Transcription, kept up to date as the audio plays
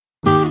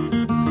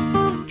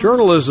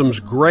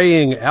Journalism's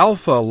graying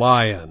alpha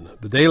lion,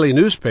 the daily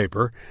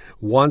newspaper,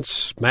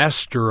 once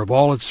master of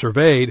all it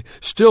surveyed,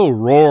 still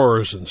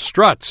roars and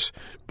struts,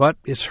 but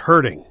it's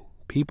hurting.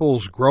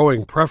 People's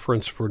growing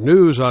preference for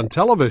news on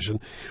television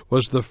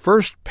was the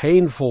first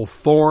painful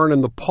thorn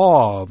in the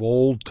paw of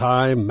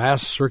old-time,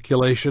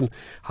 mass-circulation,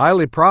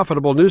 highly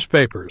profitable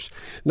newspapers.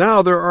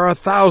 Now there are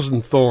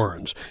 1,000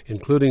 thorns,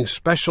 including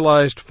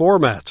specialized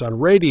formats on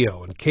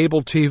radio and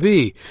cable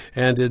TV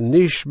and in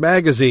niche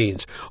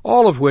magazines,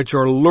 all of which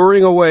are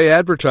luring away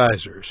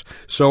advertisers.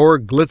 So are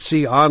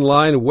glitzy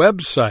online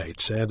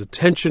websites and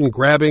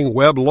attention-grabbing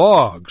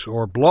weblogs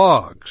or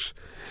blogs.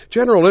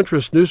 General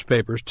interest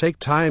newspapers take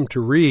time to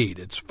read.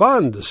 It's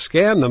fun to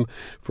scan them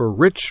for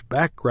rich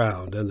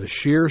background and the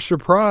sheer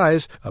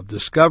surprise of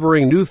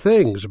discovering new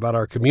things about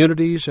our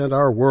communities and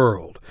our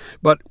world.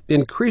 But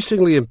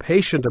increasingly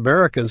impatient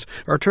Americans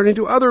are turning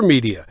to other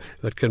media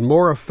that can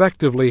more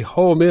effectively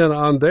home in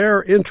on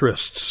their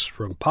interests,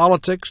 from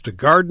politics to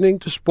gardening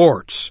to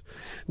sports.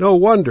 No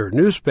wonder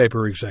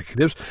newspaper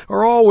executives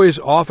are always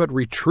off at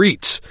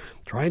retreats,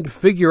 trying to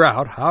figure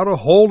out how to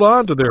hold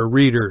on to their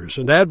readers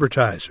and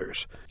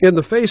advertisers. In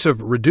the face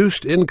of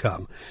reduced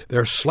income,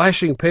 they're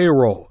slashing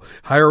payroll,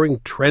 hiring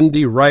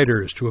trendy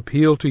writers to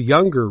appeal to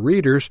younger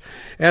readers,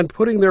 and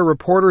putting their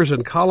reporters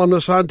and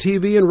columnists on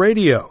TV and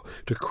radio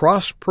to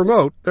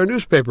cross-promote their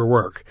newspaper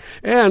work.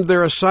 And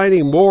they're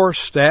assigning more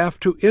staff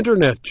to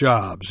Internet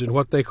jobs in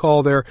what they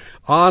call their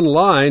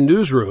online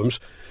newsrooms,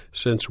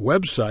 since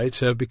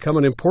websites have become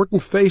an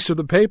important face of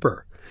the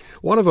paper.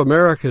 One of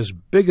America's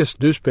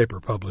biggest newspaper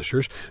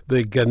publishers,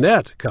 the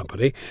Gannett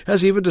Company,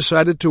 has even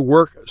decided to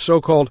work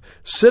so-called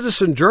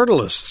citizen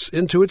journalists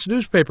into its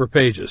newspaper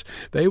pages.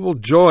 They will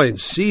join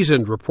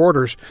seasoned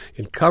reporters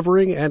in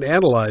covering and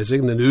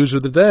analyzing the news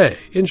of the day.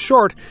 In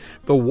short,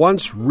 the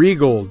once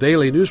regal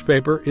daily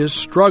newspaper is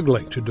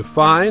struggling to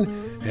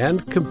define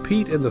and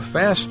compete in the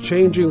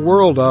fast-changing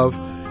world of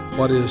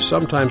what is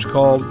sometimes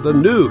called the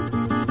new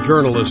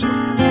journalism.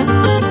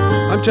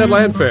 I'm Ted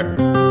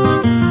Landfair.